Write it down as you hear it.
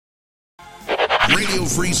Radio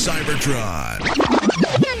Free Cybertron.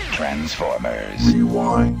 Transformers.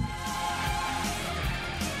 Rewind.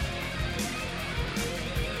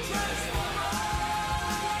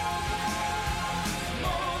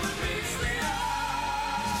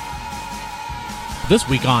 This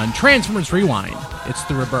week on Transformers Rewind, it's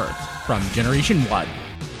the rebirth from Generation 1.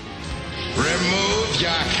 Remove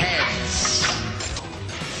your heads.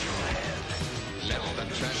 Let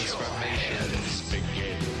the transformations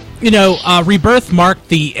begin. You know, Rebirth marked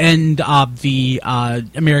the end of the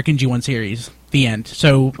American G1 series. The end.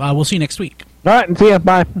 So we'll see you next week. All right, and see ya.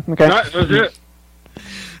 Bye. Okay. All right, that's it.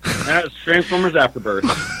 That's Transformers Afterbirth.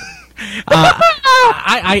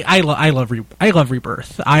 I love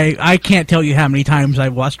Rebirth. I can't tell you how many times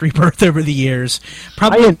I've watched Rebirth over the years.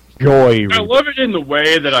 Probably. I enjoy. I love it in the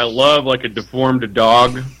way that I love like a deformed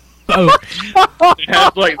dog. Oh, It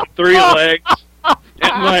has like 3 legs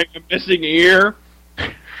and like a missing ear.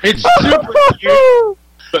 It's super cute,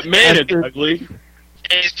 but man, it's ugly.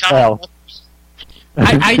 Well,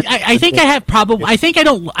 I think I have probably. I think I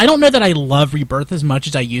don't know that I love Rebirth as much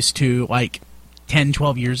as I used to like 10,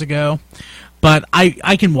 12 years ago. But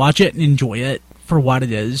I can watch it and enjoy it for what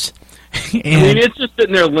it is. And I mean, it's just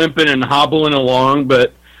sitting there limping and hobbling along,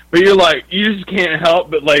 but you're like, you just can't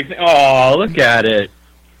help but like, oh, look at it.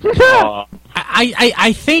 Aw.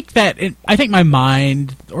 I think that I think my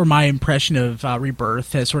mind or my impression of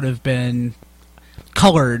Rebirth has sort of been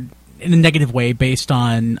colored in a negative way based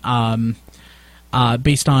on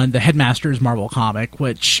the Headmasters Marvel comic,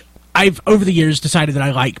 which I've over the years decided that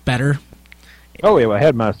I like better. oh yeah, well,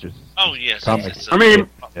 Headmasters. Oh, yes. Comics. I mean,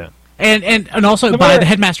 Yeah. And also by the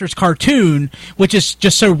Headmasters cartoon, which is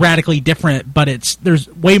just so radically different, but there's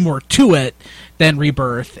way more to it than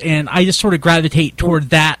Rebirth, and I just sort of gravitate toward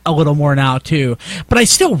that a little more now too. But I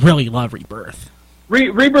still really love Rebirth.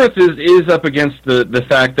 Rebirth is up against the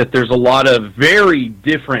fact that there's a lot of very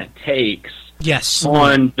different takes Yes.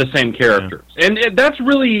 on the same characters, and that's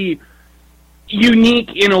really unique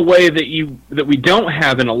in a way that we don't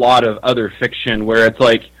have in a lot of other fiction, where it's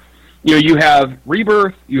like, you know, you have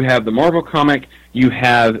Rebirth, you have the Marvel comic, you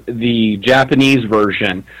have the Japanese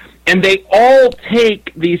version, and they all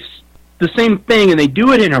take the same thing and they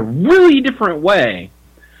do it in a really different way.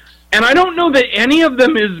 And I don't know that any of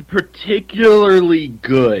them is particularly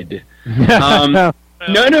good. None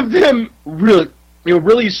of them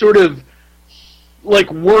really sort of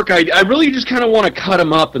like work. I really just kind of want to cut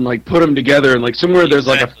them up and like put them together, and like somewhere there's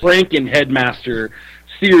like a Franken Headmaster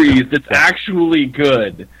series that's actually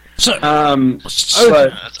good. So,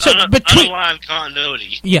 Unaligned between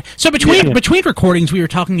continuity. yeah, so between recordings, we were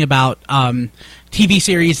talking about TV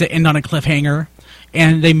series that end on a cliffhanger,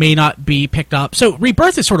 and they may not be picked up. So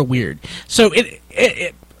Rebirth is sort of weird. So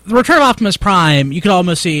the Return of Optimus Prime, you could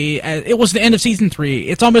almost see it was the end of season 3.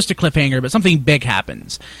 It's almost a cliffhanger, but something big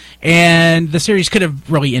happens, and the series could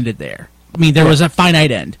have really ended there. I mean, there was a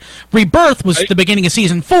finite end. Rebirth was the beginning of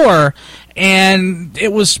season 4, and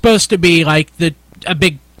it was supposed to be like a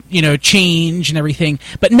big, you know, change and everything,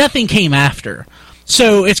 but nothing came after.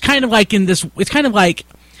 So it's kind of like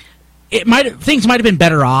things might have been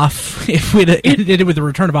better off if we'd ended it with the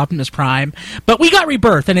Return of Optimus Prime, but we got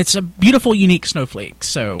Rebirth, and it's a beautiful, unique snowflake.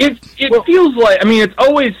 So it feels like, I mean, it's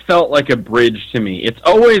always felt like a bridge to me. It's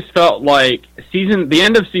always felt like the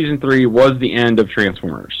end of season 3 was the end of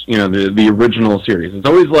Transformers. You know, the original series. It's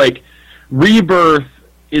always like Rebirth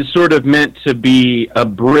is sort of meant to be a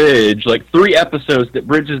bridge, like 3 episodes that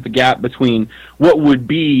bridges the gap between what would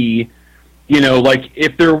be, you know, like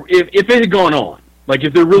if it had gone on. Like,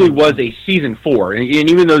 if there really was a season 4, and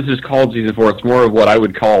even though this is called season 4, it's more of what I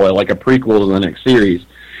would call like a prequel to the next series.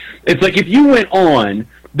 It's like, if you went on,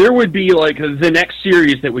 there would be, like, the next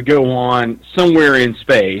series that would go on somewhere in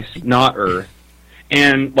space, not Earth,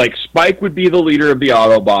 and, like, Spike would be the leader of the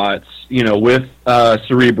Autobots, you know, with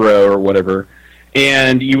Cerebro or whatever,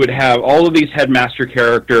 and you would have all of these Headmaster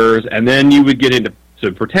characters, and then you would get into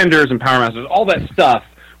Pretenders and Power Masters. All that stuff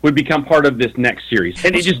would become part of this next series,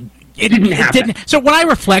 and it didn't happen. So when I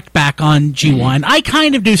reflect back on G1, I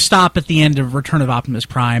kind of do stop at the end of Return of Optimus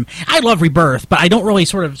Prime. I love Rebirth, but I don't really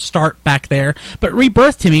sort of start back there. But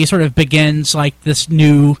Rebirth to me sort of begins like this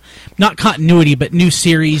new, not continuity, but new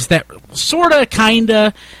series that sort of kind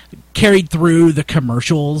of carried through the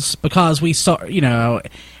commercials, because we saw,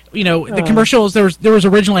 the commercials. There was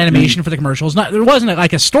original animation for the commercials. There wasn't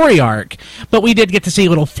like a story arc, but we did get to see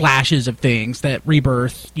little flashes of things that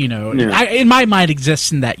Rebirth, in my mind,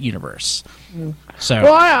 exists in that universe. So,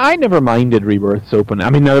 well, I never minded Rebirth's open. I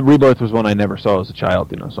mean, Rebirth was one I never saw as a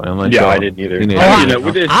child, so I'm like, I didn't either.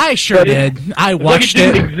 I sure did. I watched it.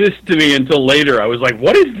 It didn't exist to me until later. I was like,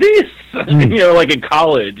 "What is this?" Like in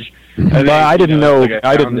college. But I didn't know.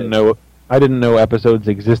 I didn't it. know. I didn't know episodes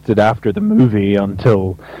existed after the movie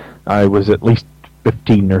until I was at least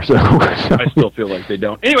 15 or so. I still feel like they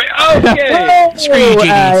don't. Anyway, okay. Screw you,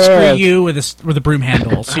 JD. Screw you with a broom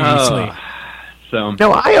handle. Seriously. So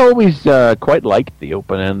No, I always quite liked the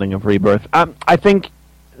open ending of Rebirth. I think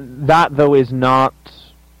that, though, is not...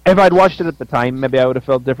 If I'd watched it at the time, maybe I would have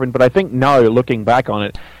felt different, but I think now, looking back on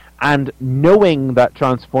it, and knowing that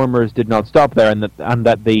Transformers did not stop there, and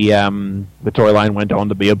that the storyline went on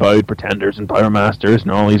to be about Pretenders and Power Masters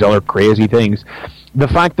and all these other crazy things, the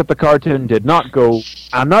fact that the cartoon did not go,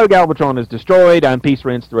 and now Galvatron is destroyed, and peace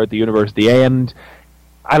reigns throughout the universe, at the end...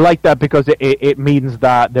 I like that because it means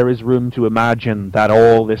that there is room to imagine that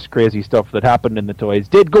all this crazy stuff that happened in the toys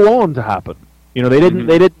did go on to happen. You know, they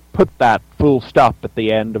didn't put that full stop at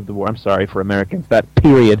the end of the war. I'm sorry for Americans, that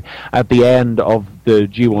period at the end of the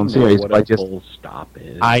G1 series. What I a just full stop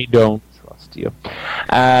is. I don't trust you.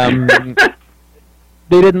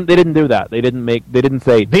 They didn't do that. They didn't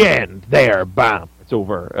say the end there, bam, it's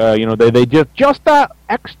over. You know, they just that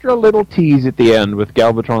extra little tease at the end with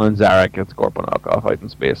Galvatron and Zarek and Scorponok off out in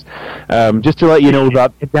space, just to let you know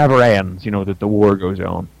that it never ends. You know, that the war goes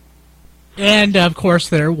on. And, of course,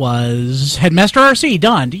 there was Headmaster RC.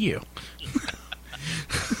 Don, to you.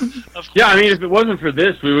 Yeah, I mean, if it wasn't for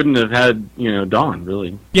this, we wouldn't have had, Dawn,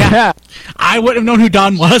 really. Yeah. I wouldn't have known who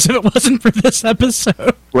Don was if it wasn't for this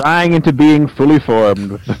episode. Rang into being fully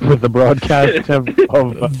formed with the broadcast of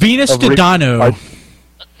Venus of to Dano.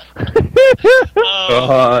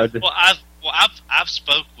 God. Well, I've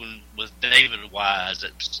spoken with David Wise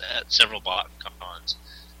at several BotCons,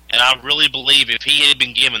 and I really believe if he had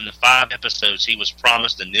been given the 5 episodes he was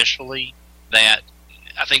promised initially, that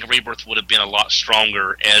I think Rebirth would have been a lot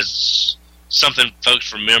stronger as something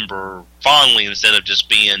folks remember fondly instead of just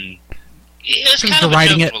being... It's kind of a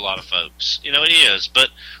joke to a lot of folks. You know, it is. But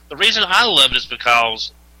the reason I love it is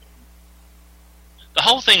because the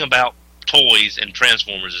whole thing about toys and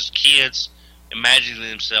Transformers is kids imagining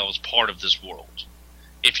themselves part of this world.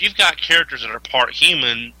 If you've got characters that are part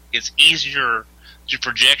human, it's easier to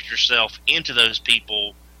project yourself into those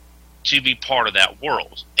people to be part of that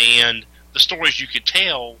world. And the stories you could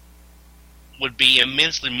tell would be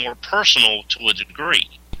immensely more personal to a degree.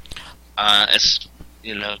 That's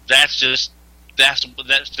to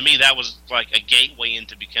me, that was like a gateway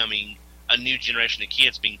into becoming a new generation of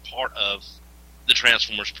kids being part of the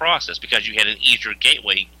Transformers process, because you had an easier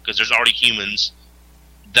gateway because there's already humans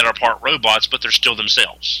that are part robots, but they're still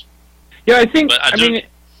themselves. Yeah, I think, I mean,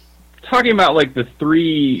 talking about like the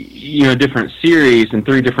 3, different series and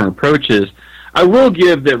 3 different approaches, I will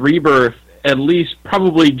give that Rebirth at least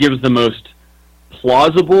probably gives the most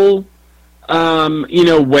plausible,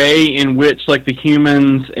 way in which like the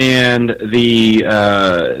humans and the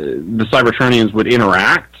Cybertronians would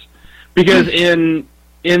interact, because in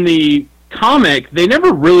the comic they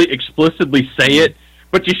never really explicitly say it,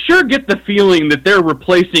 but you sure get the feeling that they're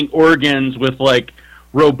replacing organs with like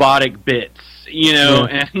robotic bits,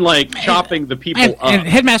 and like chopping the people up. And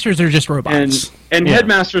headmasters are just robots. And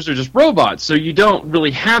headmasters are just robots, so you don't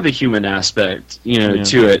really have a human aspect,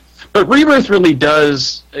 to it. But Rebirth really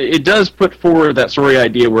does put forward that story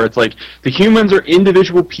idea where it's like the humans are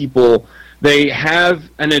individual people, they have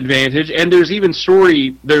an advantage, and there's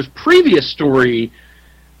previous story,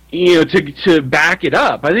 to back it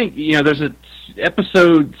up. I think, there's a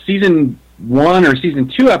episode, season 1 or season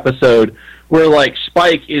 2 episode where like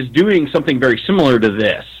Spike is doing something very similar to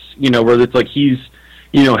this, where it's like he's,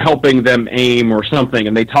 helping them aim or something,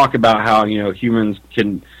 and they talk about how, humans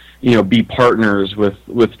can, be partners with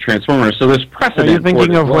Transformers. So there's precedent. Are you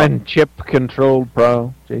thinking of well. when Chip controlled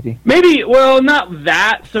Pro, JD? Maybe, well, not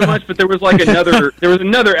that so much, but there was like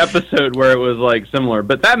another episode where it was like similar,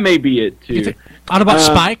 but that may be it too. Autobot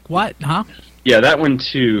Spike? What? Huh? Yeah, that one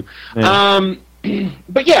too. Yeah.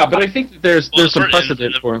 But I think that there's some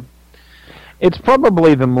precedent for him. It's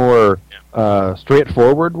probably the more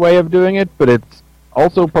straightforward way of doing it, but it's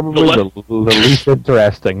also probably the least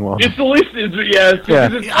interesting one. It's the least, yes. Yeah.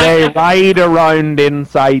 They ride around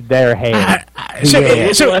inside their head. Is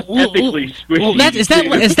that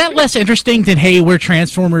less interesting than, hey, we're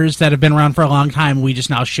Transformers that have been around for a long time, we just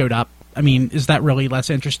now showed up? I mean, is that really less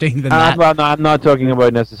interesting than that? Well, no, I'm not talking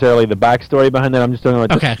about necessarily the backstory behind it. I'm just talking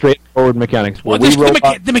about the straightforward mechanics. Well,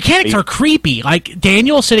 the mechanics are creepy. Like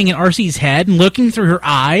Daniel sitting in RC's head and looking through her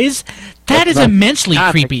eyes. That is immensely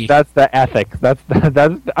creepy. That's the ethics. That's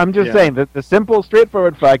I'm just saying that the simple,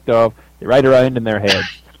 straightforward fact of they ride around in their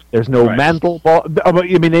heads. There's no mental ball. I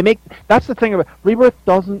mean, that's the thing about Rebirth.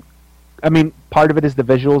 Part of it is the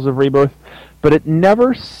visuals of Rebirth, but it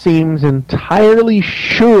never seems entirely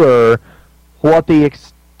sure what the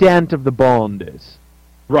extent of the bond is.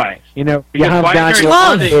 Right. You know, you Because have binary Daniel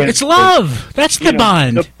Love. bonding- It's love. That's the you know,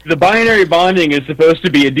 bond. The binary bonding is supposed to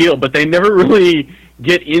be a deal, but they never really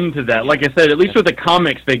get into that. Like I said, at least with the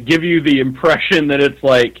comics, they give you the impression that it's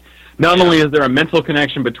like, not only is there a mental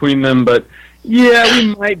connection between them, but yeah,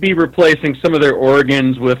 we might be replacing some of their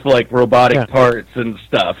organs with like robotic Yeah. parts and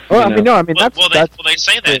stuff. Well, you I know? mean, no, I mean Well, that's they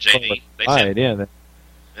say that, JD. They right, said, yeah,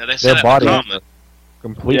 they their said that body- in the comic.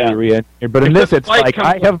 completely Yeah. re-engineered. But in this, Except it's like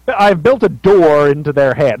Spike I've built a door into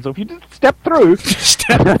their head. So if you just step through,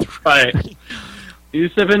 Right. You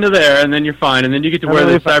step into there, and then you're fine, and then you get to And wear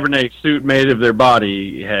then the if I- cybernetic suit made of their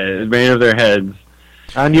body, made of their heads.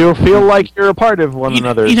 and you'll feel like you're a part of one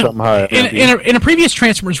another You know, somehow. in a previous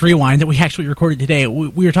Transformers Rewind that we actually recorded today,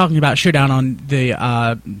 we were talking about Showdown on the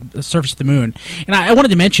surface of the moon, and I wanted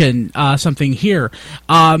to mention something here.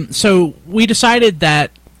 So we decided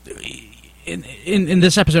that in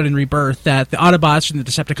this episode in Rebirth that the Autobots and the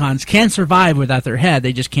Decepticons can survive without their head;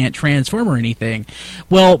 they just can't transform or anything.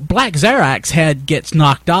 Well, Black Zarak's head gets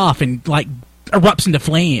knocked off and like erupts into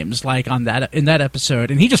flames, like in that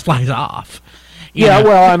episode, and he just flies off. You Yeah, know?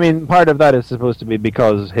 well, I mean, part of that is supposed to be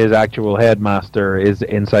because his actual headmaster is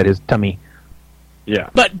inside his tummy. Yeah.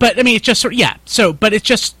 But I mean, it's just sort of, yeah. So, but it's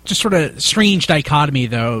just sort of strange dichotomy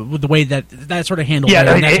though, with the way that sort of handled. Yeah,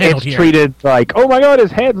 there, and that's handled it's here. treated like, oh my god,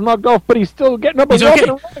 his head's knocked off, but he's still getting up and He's walking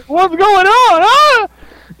okay. around. What's going on? Ah!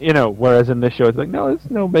 You know, whereas in this show, it's like, no, it's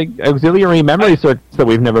no big auxiliary memory circuits that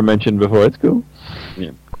we've never mentioned before. It's cool.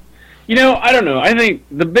 You know, I don't know. I think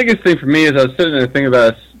the biggest thing for me is I was sitting there thinking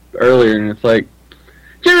about this earlier, and it's like,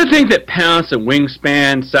 do you ever think that Pounce and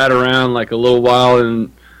Wingspan sat around like a little while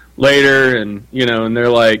and later, and you know, and they're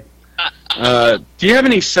like, do you have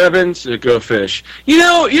any sevens? Go fish. You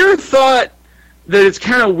know, you ever thought that it's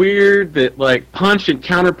kind of weird that like Punch and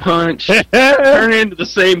Counterpunch turn into the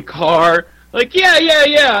same car? Like,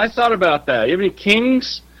 yeah, I thought about that. You have any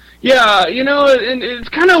kings? Yeah, you know, and it's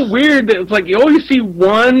kind of weird that it's like you always see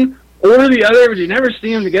one or the other, but you never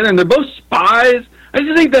see them together, and they're both spies. I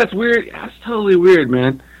just think that's weird. That's totally weird,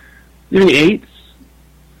 man. You have any eights?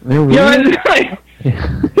 They're You know, weird. it's like-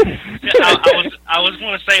 I was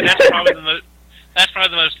going to say that's probably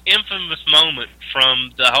the most infamous moment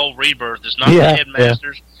from the whole Rebirth. It's not Yeah, the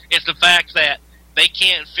headmasters. It's the fact that they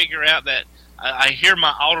can't figure out that I hear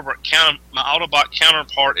my Autobot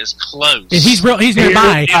counterpart is close. He's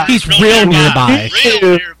nearby. He's real nearby.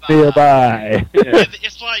 Real nearby. Yeah.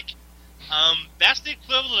 It's like that's the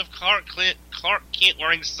equivalent of Clark Kent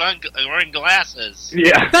wearing glasses.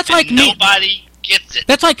 Yeah. That's like And me. nobody gets it.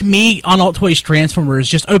 That's like me on Alt Toys Transformers,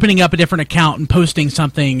 just opening up a different account and posting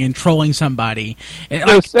something and trolling somebody, and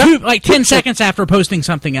like 10 seconds after posting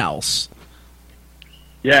something else.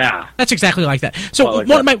 Yeah. That's exactly like that. So Well,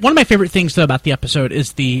 like one of my favorite things though about the episode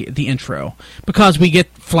is the intro, because we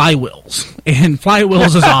get flywheels, and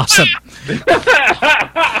flywheels is awesome.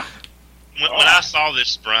 When I saw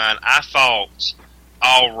this, Brian, I thought,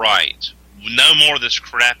 all right, no more of this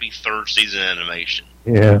crappy third season animation.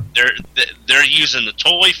 Yeah. They're using the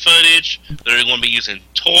toy footage. They're going to be using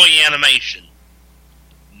toy animation.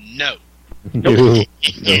 No.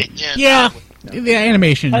 Yeah, the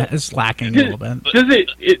animation is lacking a little bit. Does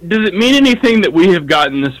it mean anything that we have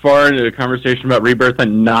gotten this far into a conversation about Rebirth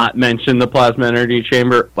and not mention the plasma energy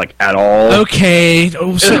chamber, like, at all? Okay,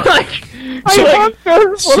 oh, so, Like,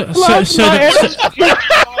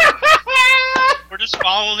 We're just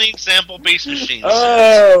following the example Beast Machine.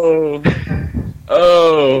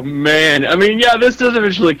 Oh man! I mean, yeah, this does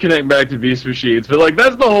eventually connect back to Beast Machines, but like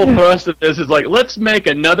that's the whole thrust of this is like, let's make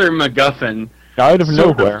another MacGuffin Out of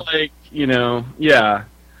sort nowhere. of like, you know, yeah,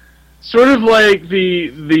 sort of like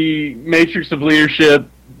the Matrix of Leadership,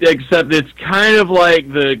 except it's kind of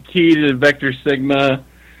like the key to Vector Sigma.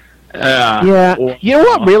 Yeah. You know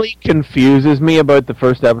what really confuses me about the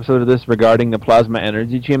first episode of this regarding the plasma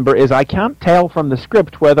energy chamber is I can't tell from the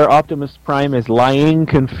script whether Optimus Prime is lying,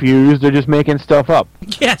 confused, or just making stuff up.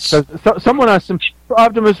 yes. So someone asked him,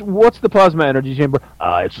 Optimus, what's the plasma energy chamber?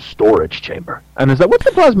 It's a storage chamber. And he's like, what's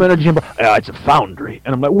the plasma energy chamber? It's a foundry.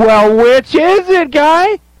 And I'm like, well, which is it,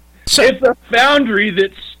 guy? So, It's a foundry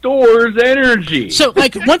that stores energy. So,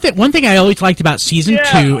 like one thing I always liked about season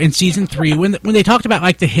 2 and season 3, when they talked about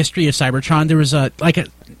like the history of Cybertron, there was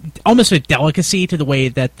almost a delicacy to the way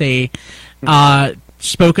that they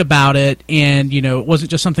spoke about it, and you know, it wasn't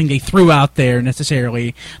just something they threw out there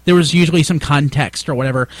necessarily. There was usually some context or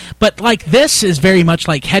whatever. But like this is very much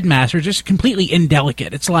like Headmaster, just completely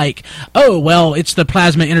indelicate. It's like, oh well, it's the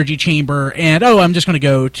plasma energy chamber, and oh, I'm just going to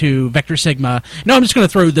go to Vector Sigma. No, I'm just going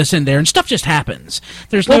to throw this in there, and stuff just happens.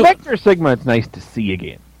 There's Well, no. Vector Sigma, it's nice to see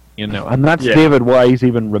again. you know, and that's Yeah. David Wise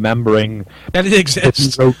even remembering That it that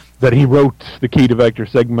exists. he wrote the key to Vector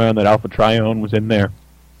Sigma and that Alpha Trion was in there,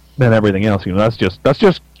 and everything else. You know, that's just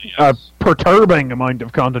a perturbing amount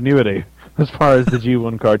of continuity as far as the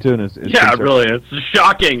G1 cartoon is Yeah, concerned. really, it's a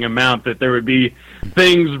shocking amount that there would be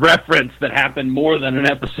things referenced that happened more than an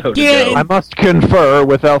episode Yeah, ago. I must confer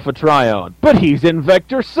with Alpha Trion, but he's in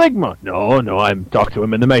Vector Sigma. No, I'm talked to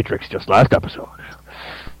him in the Matrix just last episode.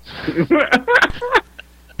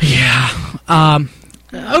 Yeah.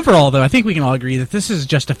 Overall, though, I think we can all agree that this is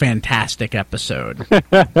just a fantastic episode.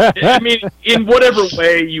 I mean, in whatever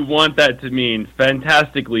way you want that to mean,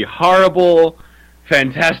 fantastically horrible,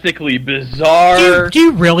 fantastically bizarre. Do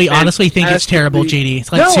you really honestly think it's terrible,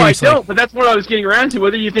 JD? Like, No, seriously. I don't, but that's what I was getting around to.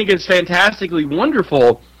 Whether you think it's fantastically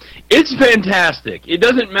wonderful, it's fantastic. It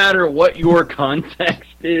doesn't matter what your context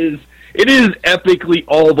is. It is epically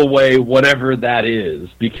all the way, whatever that is,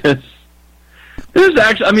 because there's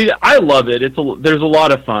actually, I mean, I love it. There's a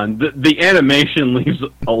lot of fun. The animation leaves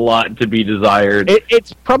a lot to be desired.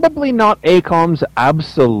 It's probably not ACOM's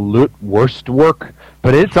absolute worst work,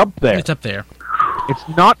 but it's up there. It's up there. It's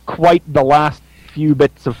not quite the last few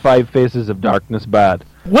bits of Five Faces of Darkness bad.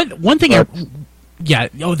 One thing But- yeah.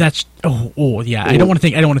 Oh, that's. Oh, yeah. I don't want to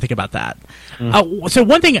think. I don't want to think about that. So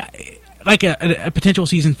one thing, like a potential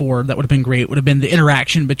season 4 that would have been great would have been the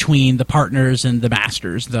interaction between the partners and the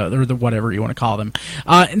masters, the whatever you want to call them.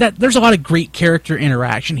 And that there's a lot of great character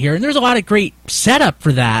interaction here, and there's a lot of great setup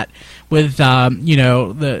for that with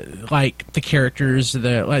the characters,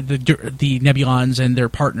 the Nebulons and their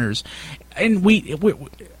partners, and we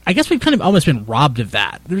I guess we've kind of almost been robbed of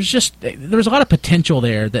that. There's a lot of potential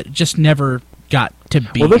there that just never got to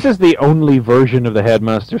be. Well, this is the only version of the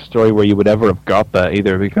Headmaster story where you would ever have got that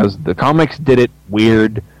either, because the comics did it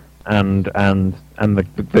weird, and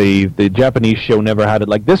the Japanese show never had it.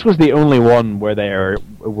 Like, this was the only one where there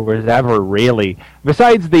was ever really,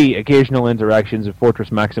 besides the occasional interactions of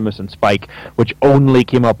Fortress Maximus and Spike, which only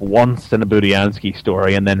came up once in a Budiansky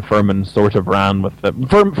story, and then Furman sort of ran with it.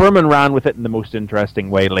 Furman ran with it in the most interesting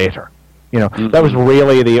way later. You know, that was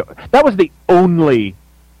really that was the only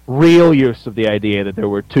real use of the idea that there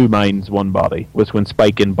were two minds, one body, was when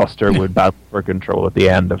Spike and Buster would battle for control at the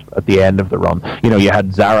end of the run. You know, you had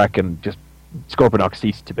Zarak, and just Scorponok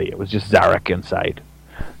ceased to be. It was just Zarak inside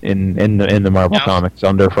in the Marvel comics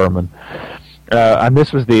under Furman. And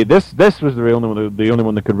this was the only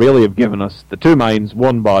one that could really have given us the two minds,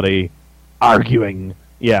 one body, arguing.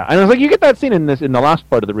 Yeah, and I was like, you get that scene in the last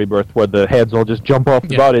part of the Rebirth where the heads all just jump off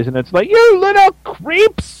the bodies, and it's like, you little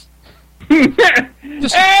creeps.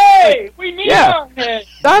 Hey, we need our head.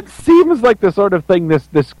 That seems like the sort of thing this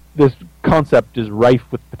concept is rife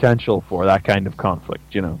with potential for, that kind of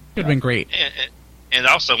conflict, you know. Could have been great. And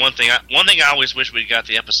also one thing I always wish we got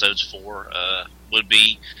the episodes for would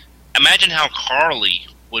be, imagine how Carly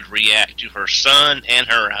would react to her son and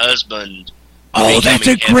her husband. Oh, that's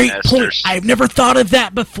a becoming great headmasters. point. I've never thought of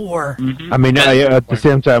that before. I mean, at the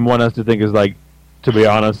same time, one has to think is, like, to be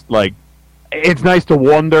honest, like, it's nice to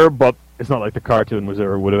wonder, but it's not like the cartoon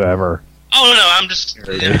would have ever. Oh no, I'm just.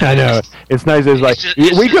 I know. It's nice. It's like,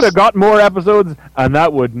 we could have got more episodes, and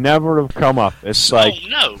that would never have come up. It's like,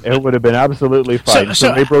 no. it would have been absolutely fine.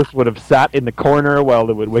 So Rebirth would have sat in the corner while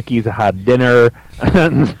the Wikis had dinner,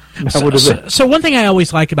 and that would have been. So one thing I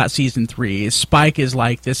always like about season 3 is Spike is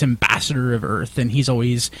like this ambassador of Earth, and he's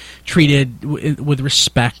always treated with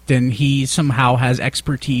respect, and he somehow has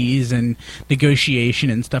expertise and negotiation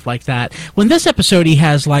and stuff like that. When this episode, he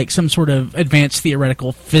has like some sort of advanced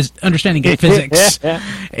theoretical understanding of physics.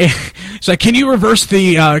 It's like, can you reverse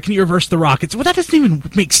the rockets? Well, that doesn't even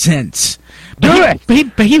make sense. But he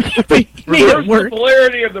made Reverse it work. the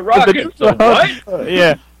polarity of the rocket. So what?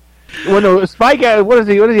 Yeah. Well, no, Spike. What does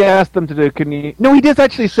he ask them to do? Can you? No, he does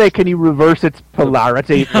actually say, "Can you reverse its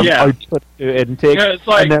polarity from Yeah. output to intake?" Yeah, it's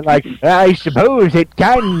like- and then like, "I suppose it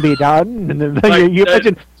can be done." And then Like you that-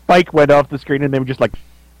 imagine Spike went off the screen, and they were just like,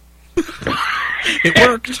 It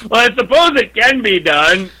worked. Well, I suppose it can be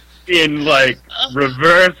done in, like,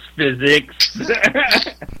 reverse physics.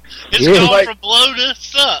 It's Yeah. going Like- from blow to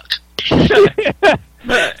suck.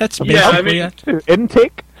 That's Yeah, I basically mean- it. "To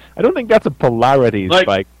intake." I don't think that's a polarity, Like-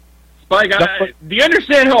 Spike. Spike, do you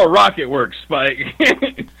understand how a rocket works, Spike?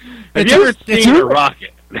 Have you ever It's seen a a-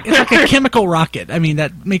 rocket? It's like a chemical rocket. I mean,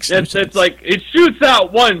 that makes no sense. It's like, it shoots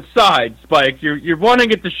out one side, Spike. You're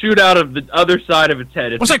wanting it to shoot out of the other side of its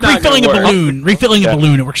head. It's like not refilling a gonna work. balloon. Refilling Yeah. a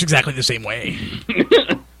balloon, it works exactly the same way.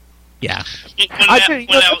 Yeah. Sorry,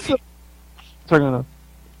 no.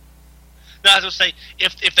 No, I was going to say,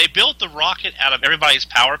 if they built the rocket out of everybody's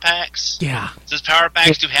power packs, Yeah. since power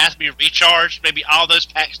packs do have to be recharged, maybe all those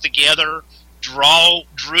packs together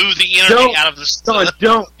drew the energy out of the stuff.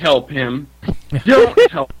 Don't help him.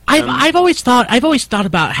 Don't help him. I've always thought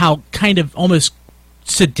about how kind of almost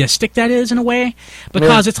sadistic that is in a way,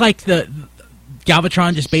 because it's like the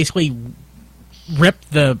Galvatron just basically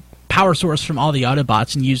ripped the power source from all the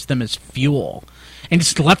Autobots and used them as fuel, and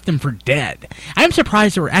just left them for dead. I'm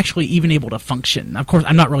surprised they were actually even able to function. Of course,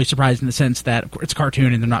 I'm not really surprised in the sense that it's a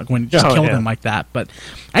cartoon and they're not going to just kill them like that, but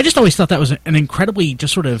I just always thought that was an incredibly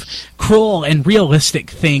just sort of cruel and realistic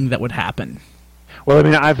thing that would happen. Well, I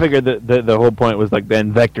mean, I figured that the whole point was like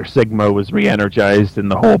then Vector Sigma was re-energized and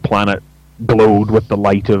the whole planet glowed with the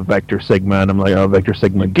light of Vector Sigma, and I'm like, oh, Vector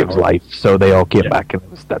Sigma gives life, so they all came back, and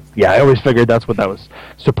I always figured that's what that was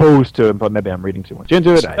supposed to, but maybe I'm reading too much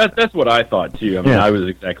into it. That's what I thought too. I mean, I was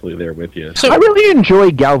exactly there with you. So I really enjoy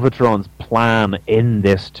Galvatron's plan in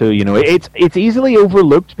this too. You know, it's easily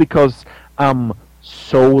overlooked because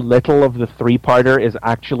so little of the three-parter is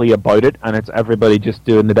actually about it, and it's everybody just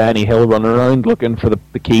doing the Danny Hill run around looking for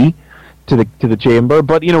the key to the chamber.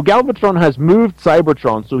 But you know, Galvatron has moved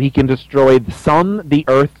Cybertron so he can destroy the sun, the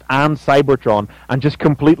Earth, and Cybertron, and just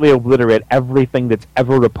completely obliterate everything that's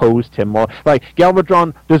ever opposed him. Like,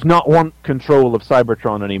 Galvatron does not want control of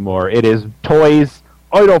Cybertron anymore. It is toys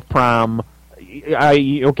out of pram.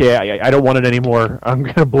 I don't want it anymore. I'm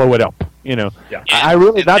gonna blow it up. You know,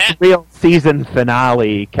 that's real season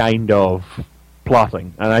finale kind of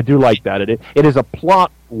plotting, and I do like that. It is a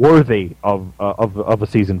plot worthy of a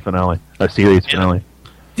season finale, a series finale.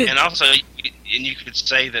 And also, you could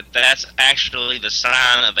say that that's actually the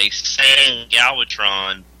sign of a sane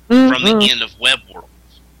Galvatron from the end of Web World,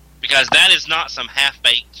 because that is not some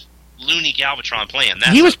half-baked loony Galvatron plan.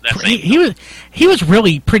 He was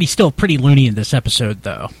really still pretty loony in this episode,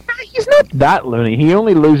 though. He's not that loony. He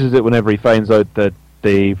only loses it whenever he finds out that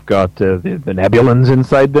they've got the Nebulans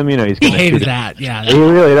inside them. You know, he hated that. Yeah, he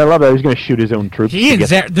really. I love that. He's going to shoot his own troops.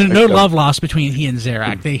 There's no love lost between he and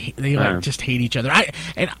Zarak. They just hate each other. I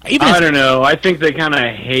don't know. I think they kind of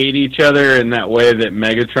hate each other in that way that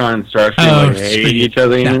Megatron and Starscream hate each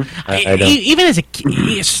other. You know? Even as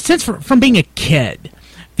since from being a kid.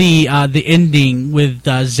 The ending with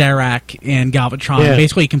Zarak and Galvatron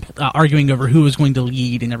basically arguing over who was going to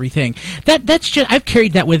lead and everything. That's just, I've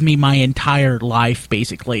carried that with me my entire life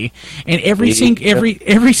basically, and every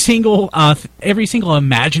single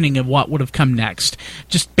imagining of what would have come next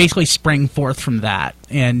just basically sprang forth from that.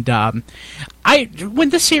 And when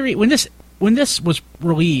this was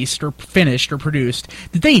released or finished or produced,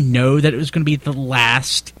 did they know that it was going to be the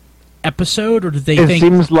last episode, or did they think... It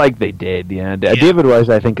seems like they did, yeah. David Wise,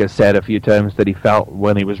 I think, has said a few times that he felt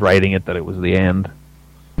when he was writing it that it was the end.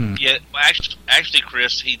 Yeah, well, actually,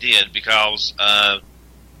 Chris, he did, because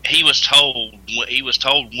he was told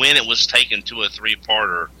when it was taken to a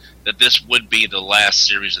three-parter that this would be the last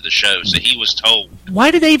series of the show. So he was told. Why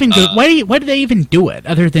did they even do? Why did they even do it?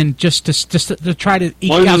 Other than just to try to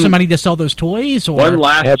eke out some money to sell those toys, or one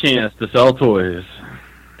last chance to sell toys?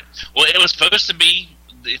 Well, it was supposed to be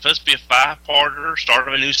a 5-parter, start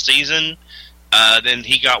of a new season. Then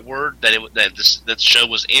he got word that the show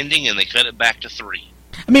was ending, and they cut it back to 3.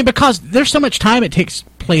 I mean, because there's so much time it takes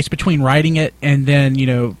place between writing it and then,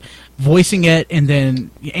 voicing it and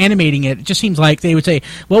then animating it. It just seems like they would say,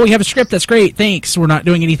 well, we have a script that's great, thanks, we're not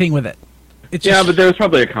doing anything with it. But there was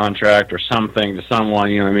probably a contract or something to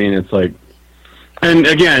someone, you know what I mean? It's like, and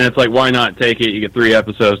again, it's like, why not take it? You get 3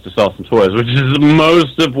 episodes to sell some toys, which is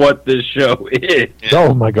most of what this show is. Yeah.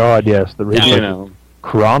 Oh my God, yes, the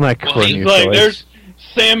chronic for new toys. There's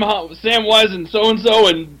Sam Wise and so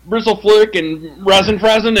and Bristle Flick and Resin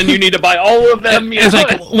Fresin, and you need to buy all of them. It's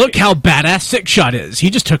like, look how badass Six Shot is. He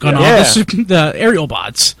just took on all the aerial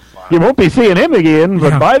bots. Wow. You won't be seeing him again,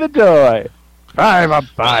 but buy the toy. 5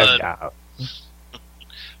 now.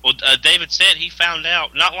 Well, David said he found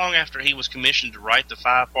out not long after he was commissioned to write the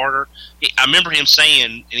 5-parter. I remember him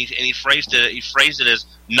saying, and he phrased it as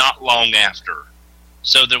not long after.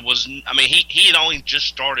 So there was, he had only just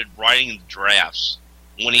started writing the drafts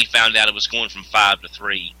when he found out it was going from 5 to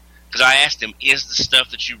 3. Because I asked him, is the stuff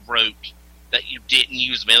that you wrote that you didn't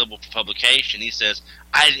use available for publication? He says,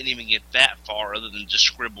 I didn't even get that far other than just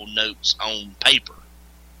scribble notes on paper.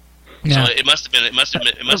 Yeah. So it must have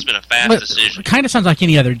been a fast decision. It kind of sounds like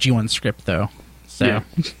any other G1 script, though. So yeah.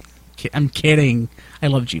 I'm kidding. I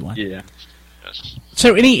love G1. Yeah. Yes.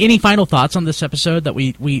 So any final thoughts on this episode that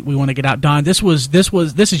we want to get out, Don? This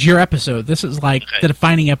is your episode. This is like the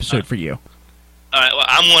defining episode for you. All right. Well,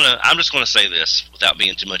 I'm just gonna say this without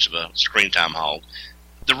being too much of a screen time hog.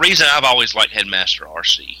 the reason I've always liked Headmaster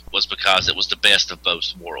RC was because it was the best of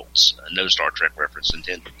both worlds. No Star Trek reference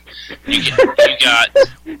intended. You got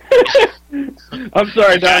I'm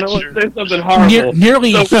sorry, Don. I want to say something horrible.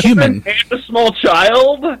 Nearly human. And a small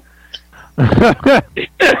child?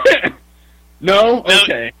 No?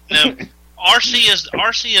 Okay. No.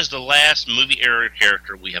 RC is the last movie era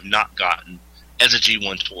character we have not gotten as a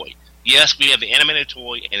G1 toy. Yes, we have the animated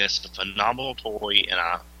toy, and it's a phenomenal toy, and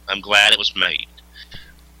I'm glad it was made.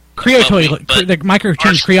 Creo toy, the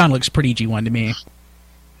micro-changed Creon looks pretty G1 to me.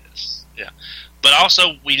 Yeah, but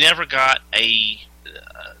also we never got the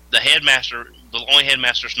Headmaster. The only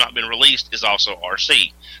Headmaster that's not been released is also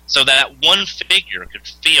RC. So that one figure could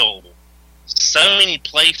fill so many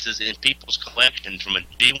places in people's collection from a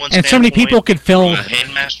G1 and so many people could fill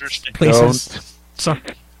Headmaster's places. So.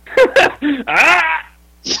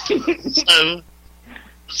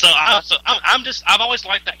 I've always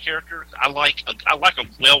liked that character. I like a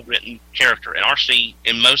well written character, and RC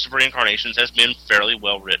in most of her incarnations has been fairly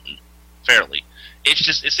well written. It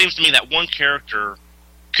seems to me that one character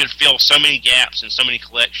could fill so many gaps in so many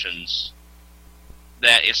collections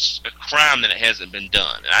that it's a crime that it hasn't been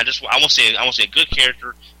done. And I want to see a good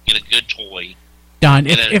character get a good toy. Don,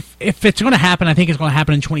 if it's going to happen, I think it's going to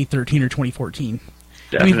happen in 2013 or 2014.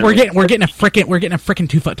 Definitely. I mean, we're getting a frickin'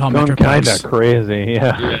 2 foot tall Metro kind of crazy,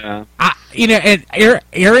 yeah.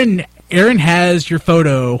 And Aaron has your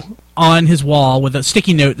photo on his wall with a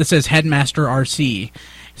sticky note that says Headmaster RC.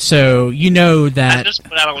 So you know that. I just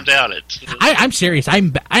don't doubt it. I'm serious.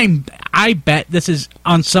 I bet this is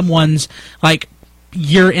on someone's like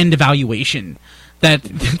year-end evaluation that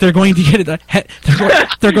they're going to get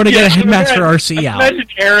they're going to get a Headmaster RC out. Imagine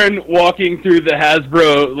Aaron walking through the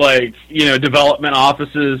Hasbro development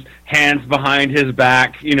offices, hands behind his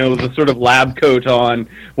back, with a sort of lab coat on,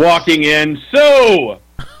 walking in. So,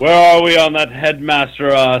 where are we on that Headmaster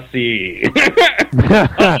RC?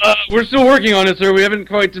 We're still working on it, sir. We haven't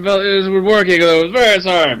quite developed it. We're working. It was very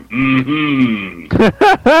sorry. Mm-hmm.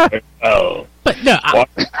 Oh. But no,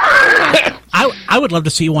 I would love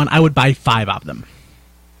to see one. I would buy 5 of them.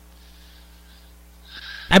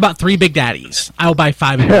 I bought 3 Big Daddies. I will buy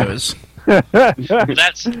 5 of those.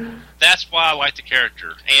 That's why I like the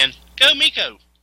character. And go Miko.